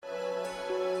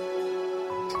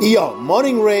Your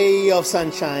morning ray of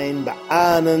sunshine by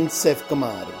Anand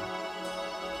Sevkumar.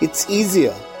 It's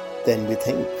easier than we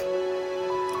think.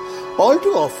 All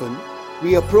too often,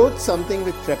 we approach something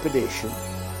with trepidation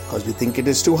because we think it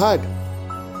is too hard.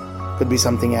 Could be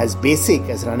something as basic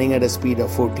as running at a speed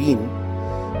of 14,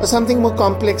 or something more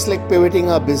complex like pivoting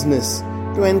our business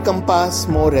to encompass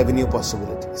more revenue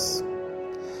possibilities.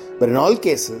 But in all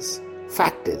cases,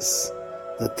 fact is,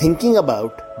 the thinking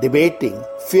about, debating,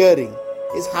 fearing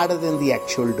is harder than the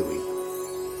actual doing.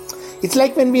 It's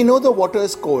like when we know the water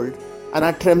is cold and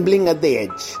are trembling at the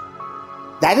edge.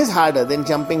 That is harder than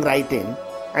jumping right in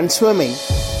and swimming,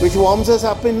 which warms us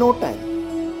up in no time.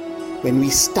 When we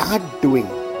start doing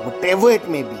whatever it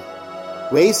may be,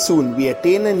 very soon we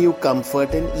attain a new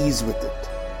comfort and ease with it.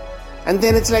 And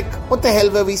then it's like, what the hell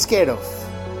were we scared of?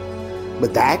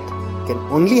 But that can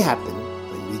only happen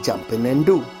when we jump in and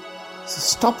do. So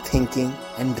stop thinking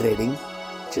and dreading.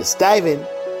 Just dive in.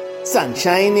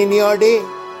 Sunshine in your day.